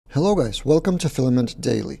Hello guys, welcome to Filament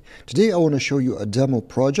Daily. Today I want to show you a demo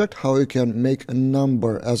project how you can make a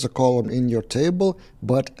number as a column in your table,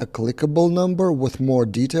 but a clickable number with more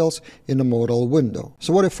details in a modal window.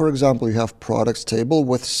 So what if, for example, you have products table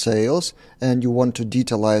with sales and you want to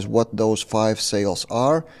detailize what those 5 sales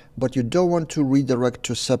are, but you don't want to redirect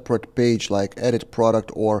to a separate page like edit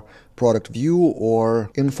product or product view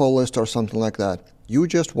or info list or something like that. You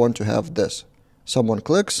just want to have this. Someone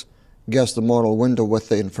clicks, gets the modal window with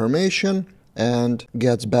the information, and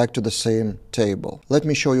gets back to the same table. Let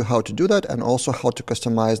me show you how to do that and also how to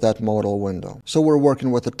customize that modal window. So we're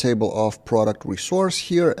working with a table of product resource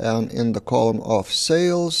here, and in the column of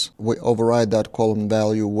sales, we override that column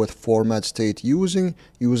value with format state using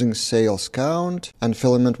sales count, and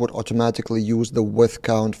Filament would automatically use the with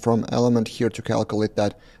count from element here to calculate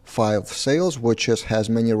that 5 sales, which has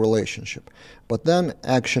many relationship. But then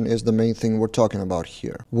action is the main thing we're talking about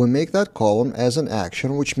here. We make that column as an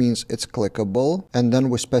action, which means it's clickable, and then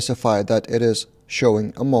we specify that it is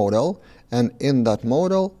showing a modal, and in that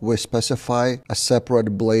modal we specify a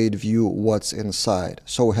separate blade view what's inside.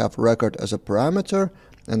 So we have record as a parameter,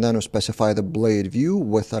 and then we specify the blade view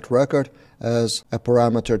with that record as a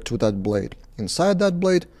parameter to that blade. Inside that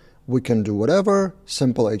blade we can do whatever,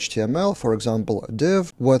 simple HTML, for example, a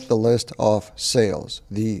div with the list of sales,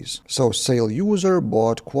 these. So sale user,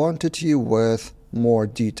 bought quantity with more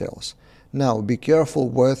details. Now be careful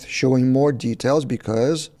with showing more details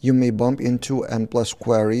because you may bump into n plus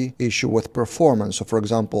query issue with performance. So for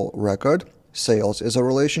example, record, sales is a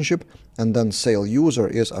relationship, and then sale user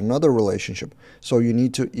is another relationship. So you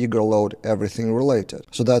need to eager load everything related.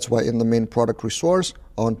 So that's why in the main product resource,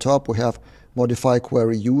 on top we have modify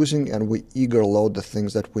query using, and we eager load the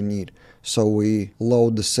things that we need. So we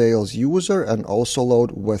load the sales user and also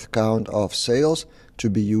load with count of sales to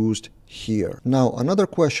be used here. Now another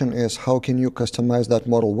question is, how can you customize that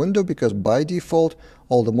modal window? Because by default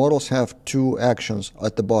all the modals have 2 actions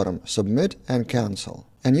at the bottom, submit and cancel,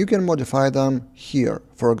 and you can modify them here.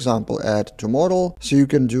 For example, add to modal, so you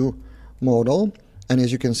can do modal, and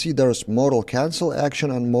as you can see, there's modal cancel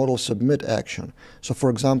action and modal submit action. So for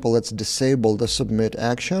example, let's disable the submit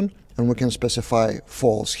action, and we can specify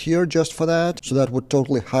false here just for that. So that would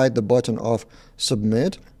totally hide the button of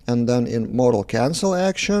submit. And then in modal cancel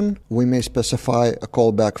action, we may specify a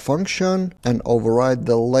callback function and override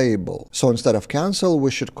the label. So instead of cancel, we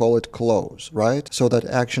should call it close, right? So that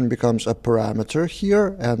action becomes a parameter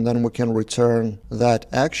here, and then we can return that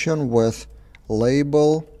action with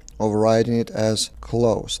label, overriding it as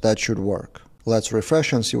close. That should work. Let's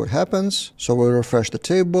refresh and see what happens. So we refresh the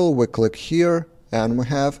table, we click here, and we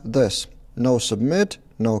have this. No submit,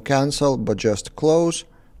 no cancel, but just close,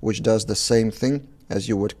 which does the same thing as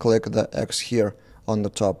you would click the X here on the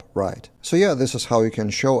top right. So yeah, this is how you can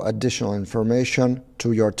show additional information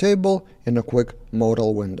to your table in a quick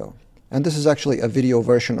modal window. And this is actually a video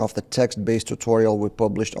version of the text-based tutorial we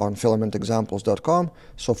published on filamentexamples.com.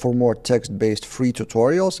 So for more text-based free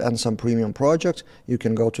tutorials and some premium projects, you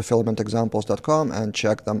can go to filamentexamples.com and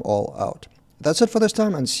check them all out. That's it for this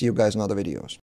time, and see you guys in other videos.